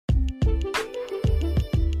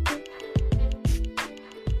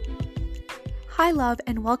Hi, love,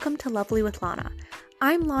 and welcome to Lovely with Lana.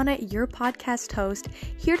 I'm Lana, your podcast host,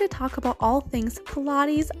 here to talk about all things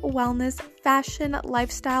Pilates, wellness, fashion,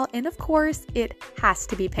 lifestyle, and of course, it has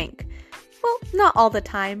to be pink. Well, not all the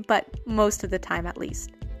time, but most of the time at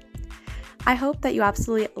least. I hope that you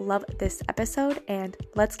absolutely love this episode, and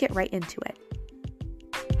let's get right into it.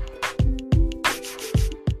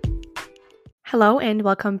 Hello and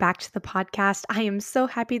welcome back to the podcast. I am so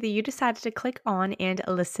happy that you decided to click on and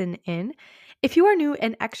listen in. If you are new,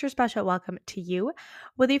 an extra special welcome to you.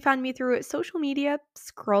 Whether you found me through social media,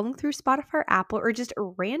 scrolling through Spotify or Apple, or just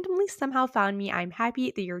randomly somehow found me, I'm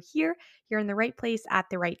happy that you're here. You're in the right place at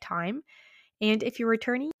the right time. And if you're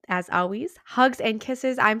returning, as always, hugs and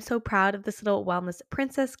kisses. I'm so proud of this little wellness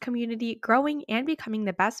princess community growing and becoming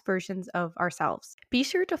the best versions of ourselves. Be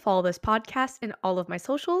sure to follow this podcast and all of my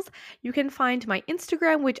socials. You can find my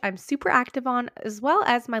Instagram, which I'm super active on, as well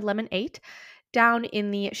as my Lemon8 down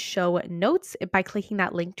in the show notes by clicking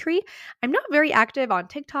that link tree. I'm not very active on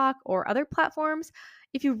TikTok or other platforms.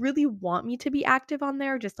 If you really want me to be active on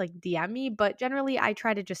there, just like DM me, but generally I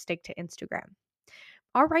try to just stick to Instagram.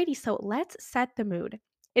 Alrighty, so let's set the mood.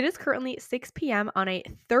 It is currently 6 p.m. on a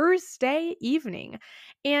Thursday evening.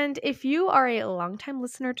 And if you are a longtime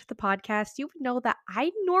listener to the podcast, you would know that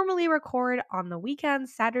I normally record on the weekend,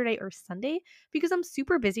 Saturday or Sunday, because I'm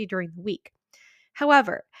super busy during the week.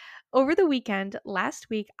 However, over the weekend, last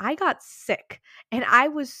week, I got sick and I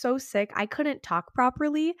was so sick, I couldn't talk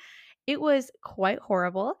properly. It was quite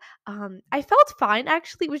horrible. I felt fine,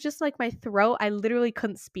 actually. It was just like my throat, I literally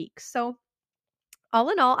couldn't speak. So all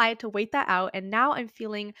in all, I had to wait that out, and now I'm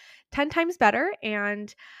feeling 10 times better.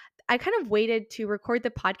 And I kind of waited to record the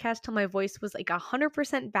podcast till my voice was like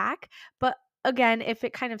 100% back. But again, if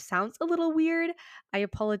it kind of sounds a little weird, I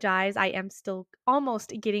apologize. I am still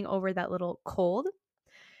almost getting over that little cold.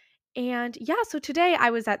 And yeah, so today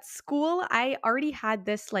I was at school. I already had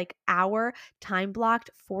this like hour time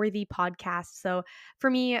blocked for the podcast. So for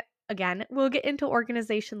me, again, we'll get into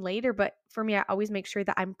organization later, but for me, I always make sure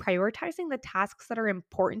that I'm prioritizing the tasks that are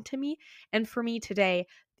important to me. And for me today,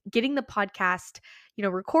 getting the podcast,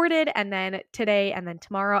 recorded, and then today and then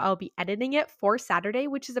tomorrow I'll be editing it for Saturday,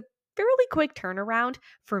 which is a fairly quick turnaround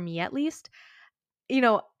for me at least.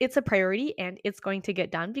 It's a priority and it's going to get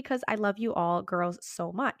done because I love you all girls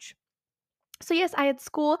so much. So yes, I had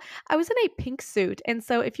school. I was in a pink suit. And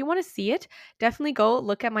so if you want to see it, definitely go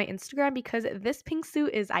look at my Instagram because this pink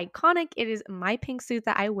suit is iconic. It is my pink suit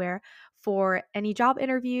that I wear for any job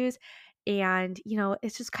interviews. And,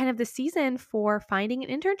 it's just kind of the season for finding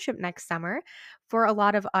an internship next summer for a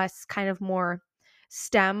lot of us kind of more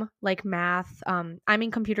STEM like math. I'm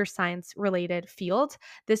in computer science related fields.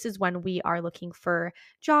 This is when we are looking for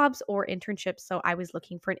jobs or internships. So I was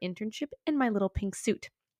looking for an internship in my little pink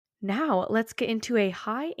suit. Now, let's get into a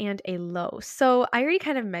high and a low. So, I already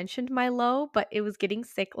kind of mentioned my low, but it was getting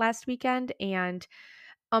sick last weekend. And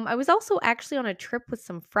I was also actually on a trip with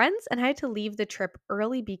some friends, and I had to leave the trip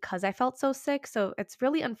early because I felt so sick. So, it's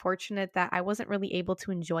really unfortunate that I wasn't really able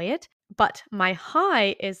to enjoy it. But my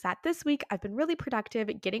high is that this week I've been really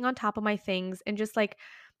productive, getting on top of my things, and just like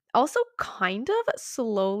also kind of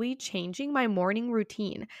slowly changing my morning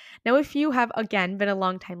routine. Now, if you have again been a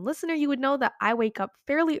long time listener, you would know that I wake up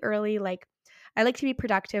fairly early. Like I like to be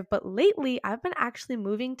productive, but lately I've been actually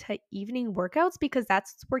moving to evening workouts because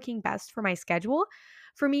that's what's working best for my schedule.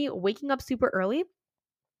 For me, waking up super early,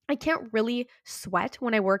 I can't really sweat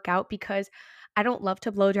when I work out because I don't love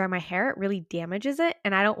to blow dry my hair. It really damages it.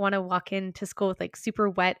 And I don't want to walk into school with like super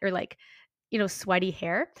wet or like sweaty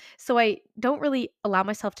hair. So I don't really allow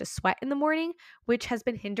myself to sweat in the morning, which has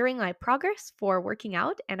been hindering my progress for working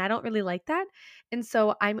out. And I don't really like that. And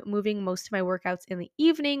so I'm moving most of my workouts in the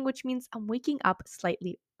evening, which means I'm waking up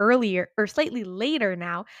slightly earlier or slightly later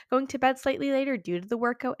now, going to bed slightly later due to the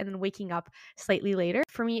workout, and then waking up slightly later.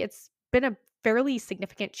 For me, it's been a fairly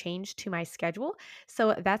significant change to my schedule.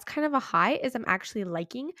 So that's kind of a high is I'm actually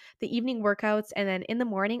liking the evening workouts, and then in the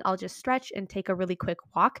morning I'll just stretch and take a really quick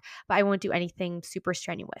walk, but I won't do anything super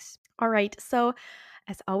strenuous. All right. So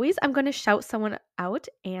as always, I'm going to shout someone out,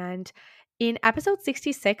 and in episode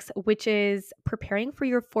 66, which is preparing for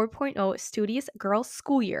your 4.0 Studious Girls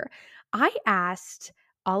School Year, I asked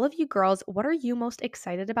all of you girls, what are you most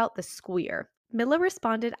excited about this school year? Mila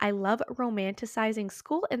responded, I love romanticizing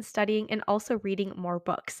school and studying and also reading more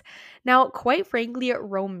books. Now, quite frankly,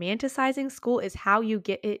 romanticizing school is how you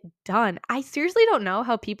get it done. I seriously don't know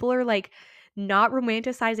how people are like not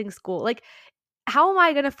romanticizing school. Like, how am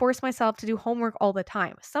I going to force myself to do homework all the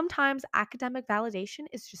time? Sometimes academic validation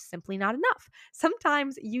is just simply not enough.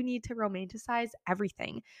 Sometimes you need to romanticize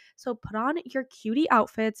everything. So put on your cutie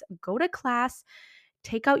outfits, go to class,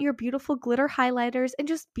 take out your beautiful glitter highlighters and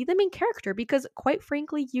just be the main character because, quite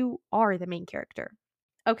frankly, you are the main character.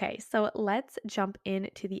 Okay, so let's jump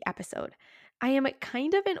into the episode. I am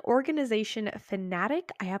kind of an organization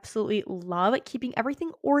fanatic. I absolutely love keeping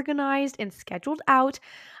everything organized and scheduled out.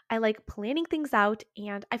 I like planning things out,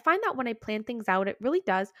 and I find that when I plan things out, it really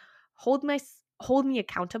does hold me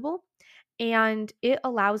accountable, and it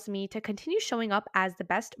allows me to continue showing up as the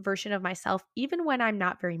best version of myself even when I'm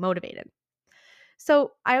not very motivated.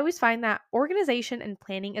 So, I always find that organization and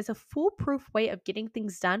planning is a foolproof way of getting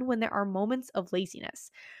things done when there are moments of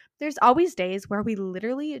laziness. There's always days where we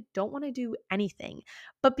literally don't want to do anything,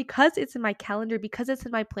 but because it's in my calendar, because it's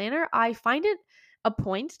in my planner, I find it a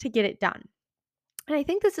point to get it done. And I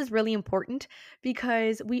think this is really important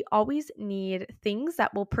because we always need things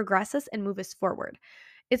that will progress us and move us forward.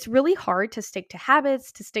 It's really hard to stick to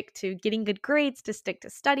habits, to stick to getting good grades, to stick to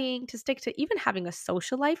studying, to stick to even having a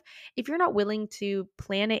social life if you're not willing to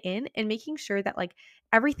plan it in and making sure that like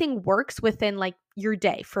everything works within like your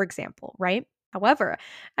day, for example, right? However,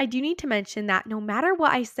 I do need to mention that no matter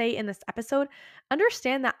what I say in this episode,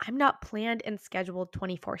 understand that I'm not planned and scheduled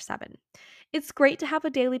 24/7. It's great to have a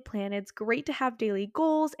daily plan. It's great to have daily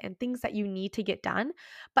goals and things that you need to get done.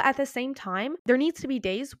 But at the same time, there needs to be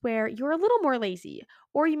days where you're a little more lazy,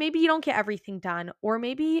 or maybe you don't get everything done, or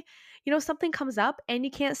maybe, something comes up and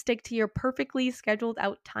you can't stick to your perfectly scheduled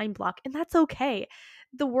out time block. And that's okay.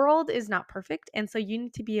 The world is not perfect. And so you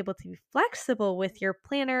need to be able to be flexible with your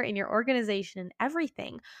planner and your organization and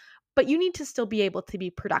everything, but you need to still be able to be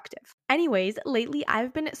productive. Anyways, lately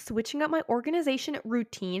I've been switching up my organization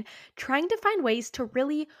routine, trying to find ways to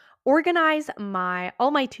really organize my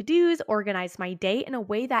all my to-dos, organize my day in a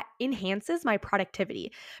way that enhances my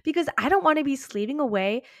productivity because I don't want to be slaving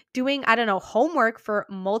away doing, I don't know, homework for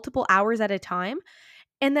multiple hours at a time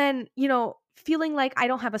and then, feeling like I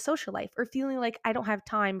don't have a social life or feeling like I don't have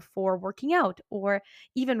time for working out or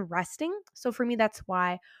even resting. So for me that's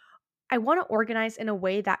why I want to organize in a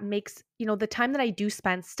way that makes, the time that I do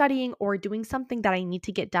spend studying or doing something that I need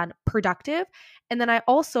to get done productive. And then I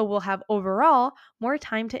also will have overall more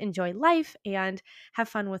time to enjoy life and have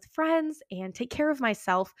fun with friends and take care of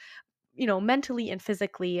myself, mentally and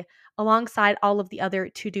physically alongside all of the other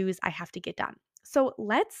to-dos I have to get done. So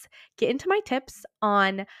let's get into my tips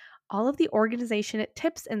on all of the organization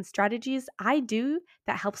tips and strategies I do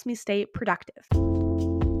that helps me stay productive.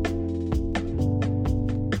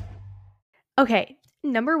 Okay,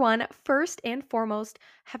 number one, first and foremost,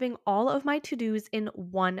 having all of my to dos in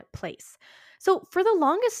one place. So, for the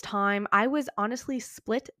longest time, I was honestly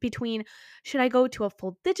split between should I go to a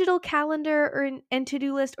full digital calendar and to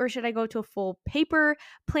do list, or should I go to a full paper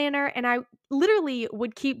planner? And I literally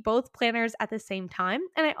would keep both planners at the same time.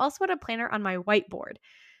 And I also had a planner on my whiteboard.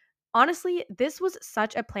 Honestly, this was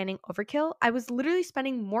such a planning overkill. I was literally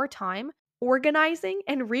spending more time organizing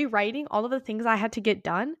and rewriting all of the things I had to get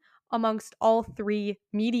done amongst all three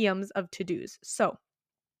mediums of to dos. So,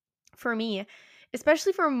 for me,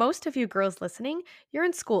 especially for most of you girls listening, you're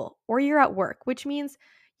in school or you're at work, which means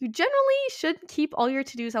you generally should keep all your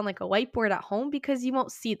to dos on like a whiteboard at home because you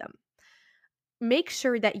won't see them. Make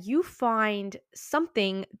sure that you find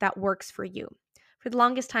something that works for you. For the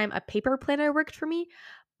longest time, a paper planner worked for me,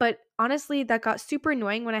 but honestly, that got super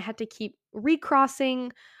annoying when I had to keep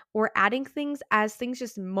recrossing or adding things as things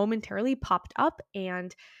just momentarily popped up.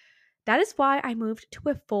 And that is why I moved to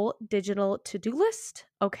a full digital to do list.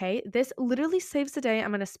 Okay, this literally saves the day. I'm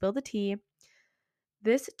going to spill the tea.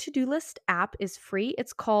 This to do list app is free.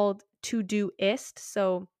 It's called Todoist.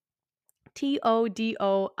 So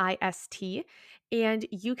Todoist, and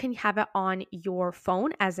you can have it on your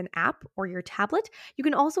phone as an app or your tablet. You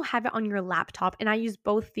can also have it on your laptop, and I use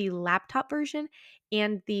both the laptop version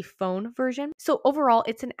and the phone version. So, overall,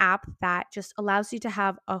 it's an app that just allows you to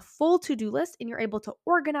have a full to do list and you're able to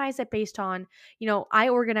organize it based on, I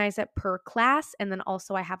organize it per class, and then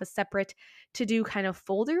also I have a separate to do kind of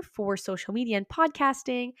folder for social media and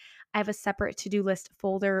podcasting. I have a separate to do list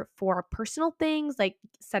folder for personal things like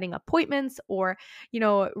setting appointments or,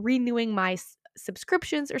 renewing my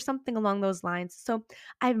subscriptions or something along those lines. So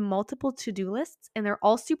I have multiple to do lists and they're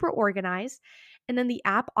all super organized. And then the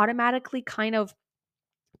app automatically kind of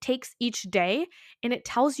takes each day and it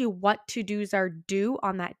tells you what to dos are due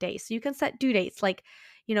on that day. So you can set due dates like,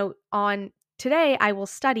 on today I will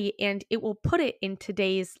study and it will put it in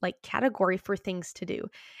today's like category for things to do.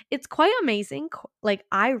 It's quite amazing. Like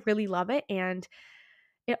I really love it and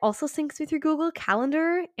it also syncs with your Google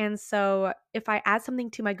Calendar. And so if I add something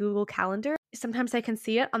to my Google Calendar, sometimes I can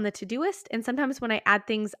see it on the Todoist. And sometimes when I add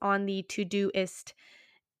things on the Todoist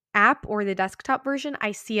app or the desktop version,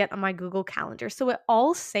 I see it on my Google Calendar. So it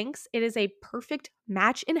all syncs. It is a perfect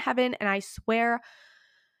match in heaven. And I swear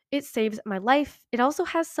it saves my life. It also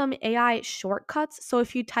has some AI shortcuts. So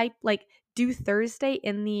if you type like do Thursday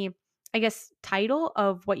in the, I guess, title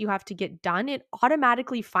of what you have to get done, it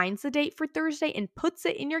automatically finds the date for Thursday and puts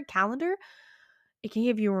it in your calendar. It can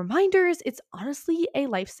give you reminders. It's honestly a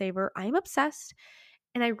lifesaver. I'm obsessed.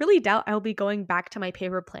 And I really doubt I'll be going back to my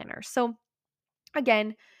paper planner. So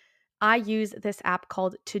again, I use this app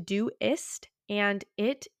called Todoist, and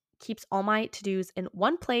it keeps all my to-dos in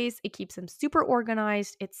one place. It keeps them super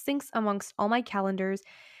organized. It syncs amongst all my calendars,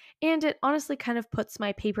 and it honestly kind of puts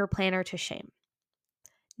my paper planner to shame.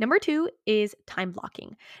 Number 2 is time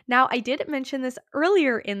blocking. Now, I did mention this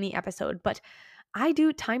earlier in the episode, but I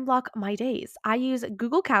do time block my days. I use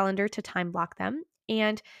Google Calendar to time block them,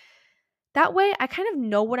 and that way I kind of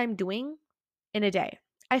know what I'm doing in a day.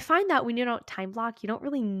 I find that when you don't time block, you don't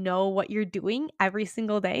really know what you're doing every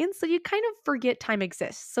single day. And so you kind of forget time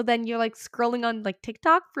exists. So then you're like scrolling on like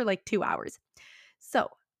TikTok for like 2 hours. So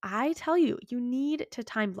I tell you, you need to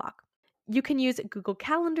time block. You can use Google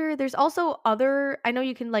Calendar. There's also other, I know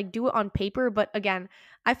you can like do it on paper, but again,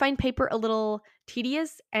 I find paper a little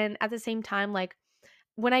tedious. And at the same time, like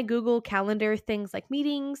when I Google Calendar things like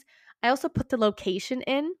meetings, I also put the location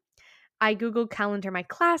in. I Google Calendar my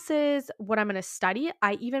classes, what I'm going to study.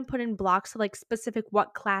 I even put in blocks, so like specific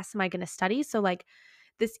what class am I going to study. So like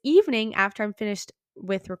this evening after I'm finished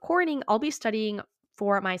with recording, I'll be studying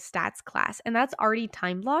for my stats class, and that's already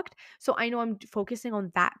time blocked. So I know I'm focusing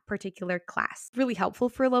on that particular class. Really helpful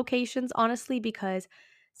for locations, honestly, because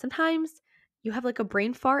sometimes you have like a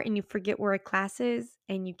brain fart and you forget where a class is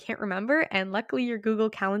and you can't remember. And luckily, your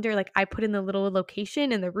Google Calendar, like I put in the little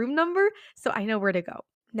location and the room number, so I know where to go.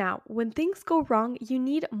 Now, when things go wrong, you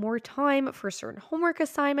need more time for a certain homework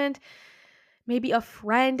assignment. Maybe a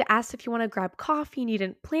friend asked if you want to grab coffee and you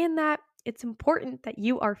didn't plan that. It's important that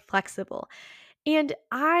you are flexible. And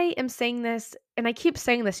I am saying this, and I keep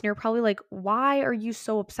saying this, and you're probably like, why are you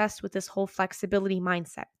so obsessed with this whole flexibility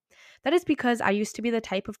mindset? That is because I used to be the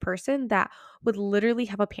type of person that would literally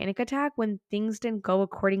have a panic attack when things didn't go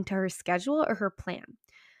according to her schedule or her plan.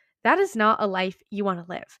 That is not a life you want to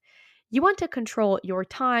live. You want to control your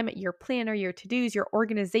time, your planner, your to dos, your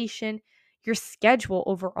organization, your schedule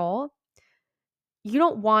overall. You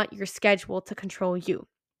don't want your schedule to control you.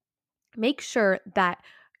 Make sure that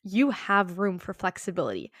you have room for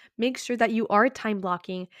flexibility. Make sure that you are time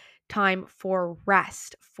blocking time for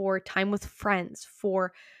rest, for time with friends,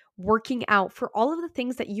 for working out, for all of the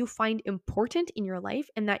things that you find important in your life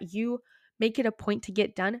and that you make it a point to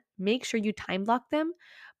get done. Make sure you time block them.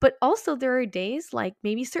 But also there are days like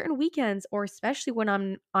maybe certain weekends or especially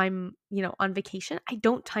when I'm on vacation, I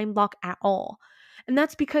don't time block at all. And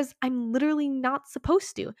that's because I'm literally not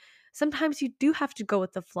supposed to. Sometimes you do have to go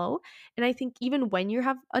with the flow, and I think even when you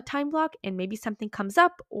have a time block and maybe something comes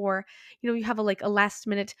up or you have a last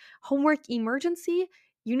minute homework emergency,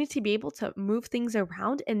 you need to be able to move things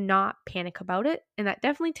around and not panic about it. And that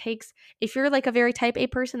definitely takes, if you're like a very type A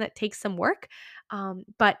person, that takes some work.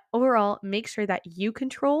 But overall, make sure that you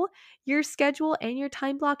control your schedule and your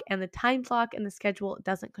time block, and the time block and the schedule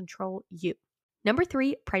doesn't control you. Number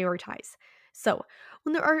 3, prioritize. So,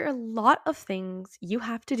 when there are a lot of things you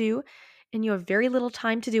have to do and you have very little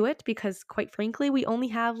time to do it, because quite frankly, we only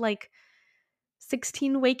have like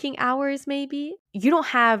 16 waking hours, maybe, you don't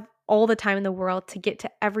have all the time in the world to get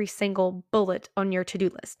to every single bullet on your to do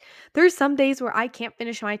list. There's some days where I can't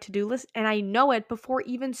finish my to do list and I know it before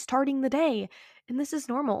even starting the day. And this is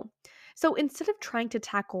normal. So, instead of trying to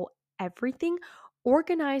tackle everything,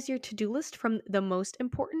 organize your to do list from the most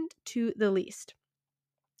important to the least.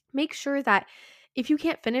 Make sure that if you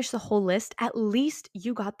can't finish the whole list, at least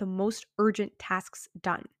you got the most urgent tasks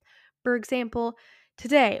done. For example,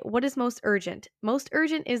 today, what is most urgent? Most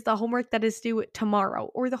urgent is the homework that is due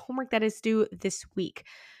tomorrow or the homework that is due this week.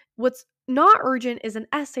 What's not urgent is an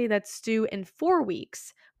essay that's due in 4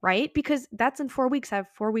 weeks, right? Because that's in 4 weeks. I have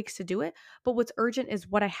 4 weeks to do it. But what's urgent is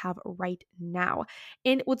what I have right now.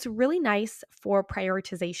 And what's really nice for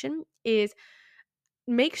prioritization is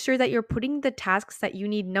make sure that you're putting the tasks that you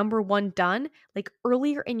need number 1 done like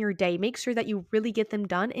earlier in your day. Make sure that you really get them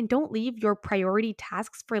done and don't leave your priority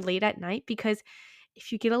tasks for late at night, because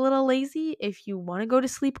if you get a little lazy, if you want to go to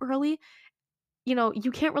sleep early,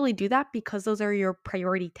 you can't really do that because those are your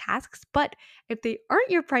priority tasks. But if they aren't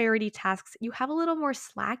your priority tasks, you have a little more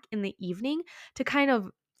slack in the evening to kind of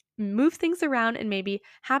move things around and maybe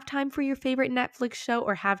have time for your favorite Netflix show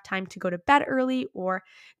or have time to go to bed early or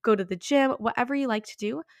go to the gym, whatever you like to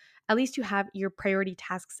do. at least you have your priority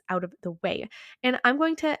tasks out of the way. And I'm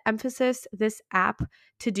going to emphasize this app,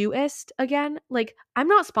 Todoist, again. Like, I'm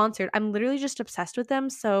not sponsored. I'm literally just obsessed with them.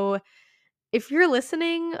 So if you're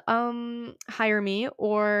listening, hire me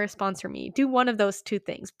or sponsor me. Do one of those two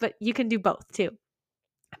things, but you can do both too.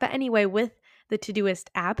 But anyway, with the Todoist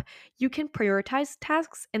app, you can prioritize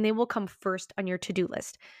tasks and they will come first on your to-do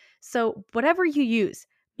list. So, whatever you use,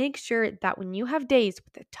 make sure that when you have days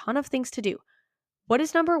with a ton of things to do, what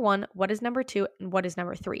is number 1, what is number 2, and what is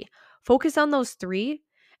number 3? Focus on those 3,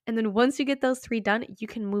 and then once you get those 3 done, you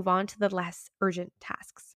can move on to the less urgent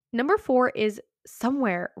tasks. Number 4 is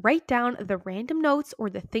somewhere write down the random notes or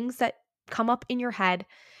the things that come up in your head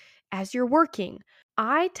as you're working.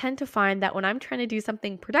 I tend to find that when I'm trying to do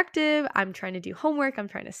something productive, I'm trying to do homework, I'm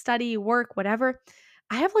trying to study, work, whatever,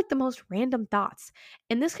 I have like the most random thoughts.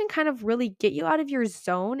 And this can kind of really get you out of your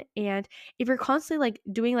zone. And if you're constantly like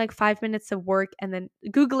doing like 5 minutes of work and then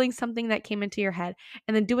Googling something that came into your head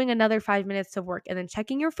and then doing another 5 minutes of work and then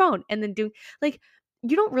checking your phone and then doing like,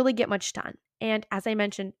 you don't really get much done. And as I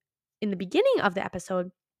mentioned in the beginning of the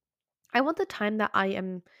episode, I want the time that I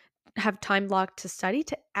am have time blocked to study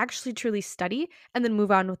to actually truly study and then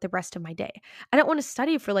move on with the rest of my day. I don't want to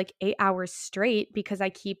study for like 8 hours straight because I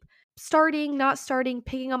keep starting, not starting,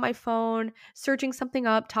 picking up my phone, searching something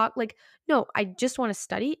up, talk like no, I just want to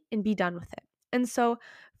study and be done with it. And so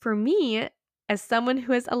for me, as someone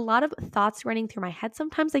who has a lot of thoughts running through my head,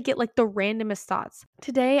 sometimes I get like the randomest thoughts.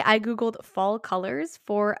 Today I googled fall colors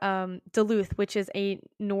for Duluth, which is a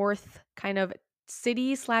north kind of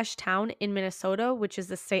city slash town in Minnesota, which is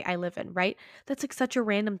the state I live in, right? That's like such a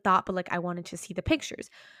random thought, but like I wanted to see the pictures.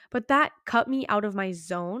 But that cut me out of my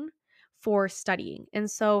zone for studying.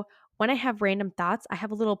 And so when I have random thoughts, I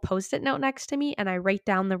have a little post it note next to me and I write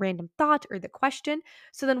down the random thought or the question.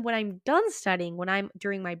 So then when I'm done studying, when I'm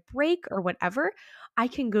during my break or whatever, I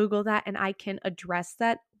can Google that and I can address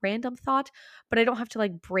that random thought, but I don't have to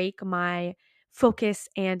like break my focus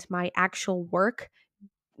and my actual work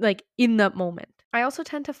like in the moment. I also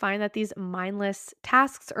tend to find that these mindless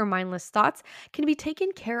tasks or mindless thoughts can be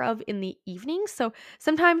taken care of in the evening. So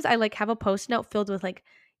sometimes I like have a post note filled with like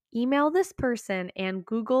email this person and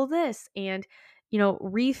Google this and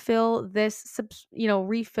refill this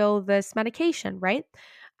refill this medication, right?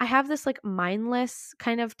 I have this like mindless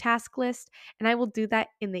kind of task list and I will do that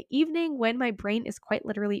in the evening when my brain is quite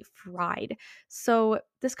literally fried. So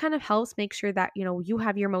this kind of helps make sure that you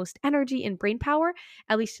have your most energy and brain power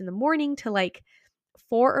at least in the morning to like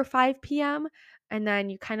 4 or 5 p.m. And then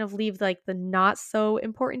you kind of leave like the not so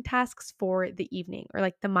important tasks for the evening or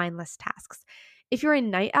like the mindless tasks. If you're a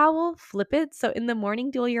night owl, flip it. So in the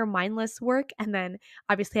morning, do all your mindless work. And then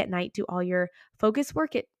obviously at night, do all your focus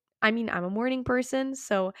work. I'm a morning person.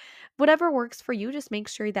 So whatever works for you, just make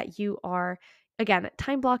sure that you are, again,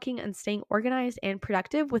 time blocking and staying organized and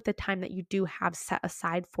productive with the time that you do have set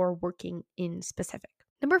aside for working in specific.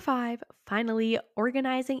 Number 5, finally,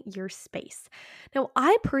 organizing your space. Now,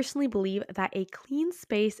 I personally believe that a clean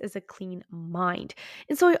space is a clean mind.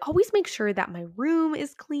 And so I always make sure that my room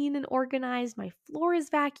is clean and organized, my floor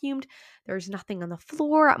is vacuumed, there's nothing on the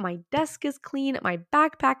floor, my desk is clean, my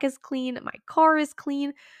backpack is clean, my car is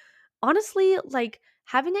clean. Honestly, like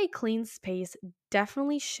having a clean space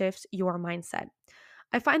definitely shifts your mindset.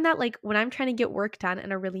 I find that like when I'm trying to get work done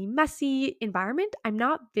in a really messy environment, I'm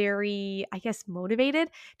not very, I guess, motivated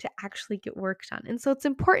to actually get work done. And so it's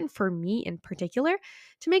important for me in particular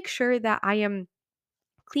to make sure that I am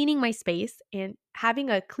cleaning my space and having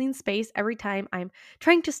a clean space every time I'm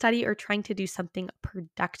trying to study or trying to do something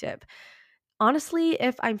productive. Honestly,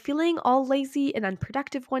 if I'm feeling all lazy and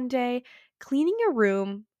unproductive one day, cleaning your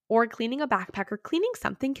room or cleaning a backpack or cleaning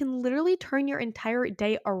something can literally turn your entire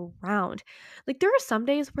day around. Like there are some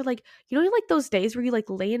days where like those days where you like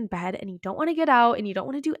lay in bed and you don't want to get out and you don't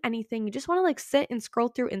want to do anything. You just want to like sit and scroll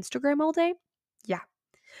through Instagram all day. Yeah,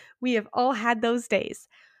 we have all had those days.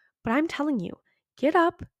 But I'm telling you, get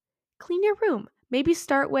up, clean your room. Maybe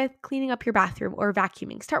start with cleaning up your bathroom or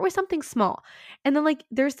vacuuming. Start with something small. And then, like,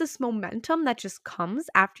 there's this momentum that just comes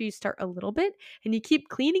after you start a little bit and you keep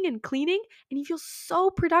cleaning and you feel so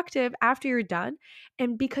productive after you're done.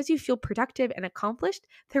 And because you feel productive and accomplished,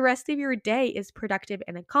 the rest of your day is productive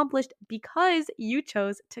and accomplished because you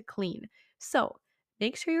chose to clean. So,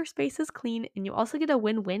 make sure your space is clean and you also get a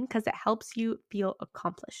win-win because it helps you feel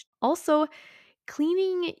accomplished. Also,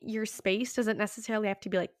 cleaning your space doesn't necessarily have to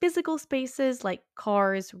be like physical spaces like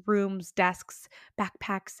cars, rooms, desks,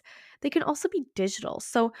 backpacks. They can also be digital.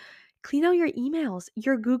 So clean out your emails,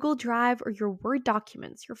 your Google Drive or your Word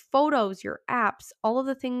documents, your photos, your apps, all of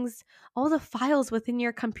the things, all the files within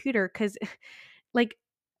your computer. Because, like,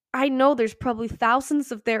 I know there's probably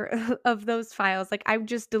thousands of of those files. Like I've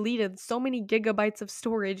just deleted so many gigabytes of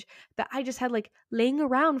storage that I just had like laying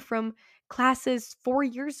around from classes 4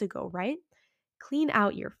 years ago, right? Clean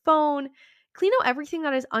out your phone, clean out everything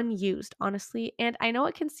that is unused, honestly. And I know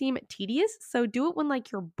it can seem tedious, so do it when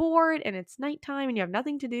like you're bored and it's nighttime and you have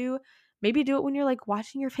nothing to do. Maybe do it when you're like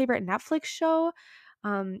watching your favorite Netflix show.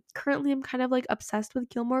 Currently I'm kind of like obsessed with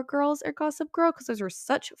Gilmore Girls or Gossip Girl because those are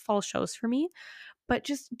such fall shows for me. But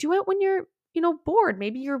just do it when you're, bored.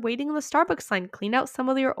 Maybe you're waiting in the Starbucks line. Clean out some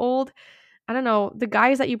of your old, I don't know, the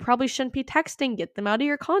guys that you probably shouldn't be texting, get them out of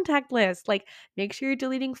your contact list. Like, make sure you're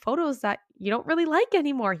deleting photos that you don't really like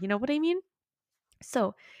anymore. You know what I mean?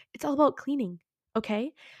 So, it's all about cleaning,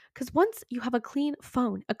 okay? Because once you have a clean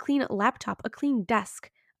phone, a clean laptop, a clean desk,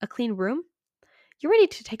 a clean room, you're ready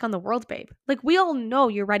to take on the world, babe. Like, we all know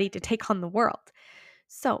you're ready to take on the world.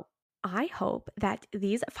 So, I hope that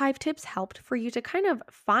these 5 tips helped for you to kind of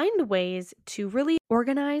find ways to really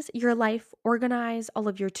organize your life, organize all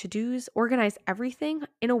of your to dos, organize everything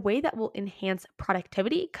in a way that will enhance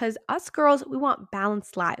productivity. Because us girls, we want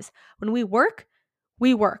balanced lives. When we work,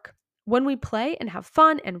 we work. When we play and have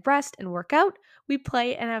fun and rest and work out, we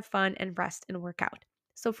play and have fun and rest and work out.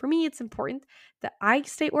 So for me, it's important that I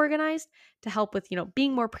stay organized to help with,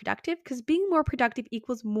 being more productive because being more productive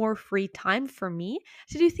equals more free time for me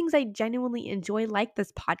to do things I genuinely enjoy, like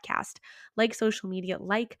this podcast, like social media,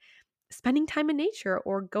 like spending time in nature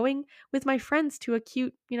or going with my friends to a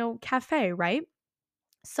cute, cafe, right?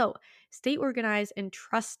 So stay organized and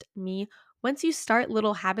trust me. Once you start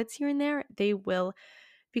little habits here and there, they will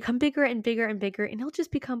become bigger and bigger and bigger, and it'll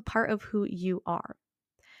just become part of who you are.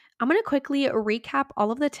 I'm going to quickly recap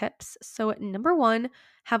all of the tips. So, number one,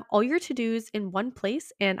 have all your to dos in one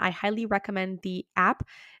place, and I highly recommend the app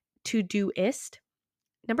Todoist.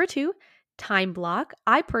 Number two, time block.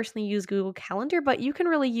 I personally use Google Calendar, but you can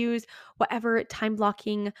really use whatever time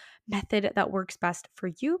blocking method that works best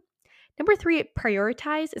for you. Number three,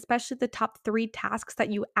 prioritize, especially the top 3 tasks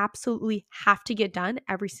that you absolutely have to get done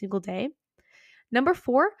every single day. Number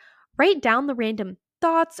four, write down the random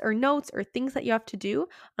thoughts or notes or things that you have to do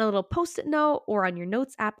on a little post it note or on your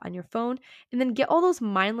notes app on your phone, and then get all those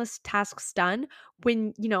mindless tasks done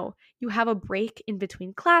when, you have a break in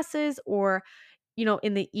between classes or,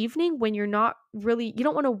 in the evening when you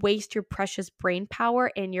don't want to waste your precious brain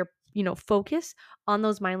power and your, focus on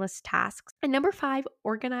those mindless tasks. And number five,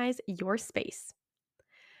 organize your space.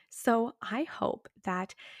 So I hope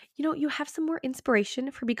that, you have some more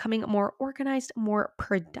inspiration for becoming more organized, more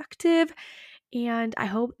productive. And I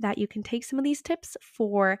hope that you can take some of these tips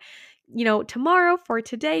for, tomorrow, for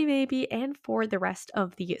today, maybe, and for the rest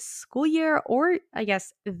of the school year, or I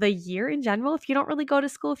guess the year in general. If you don't really go to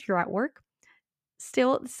school, if you're at work,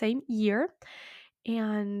 still the same year.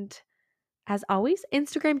 And as always,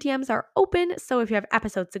 Instagram DMs are open. So if you have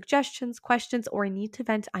episode suggestions, questions, or a need to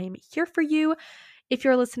vent, I am here for you. If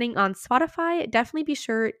you're listening on Spotify, definitely be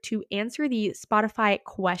sure to answer the Spotify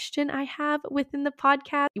question I have within the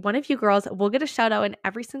podcast. One of you girls will get a shout out in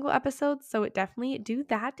every single episode. So definitely do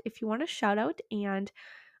that if you want a shout out. And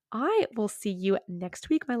I will see you next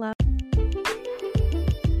week, my love.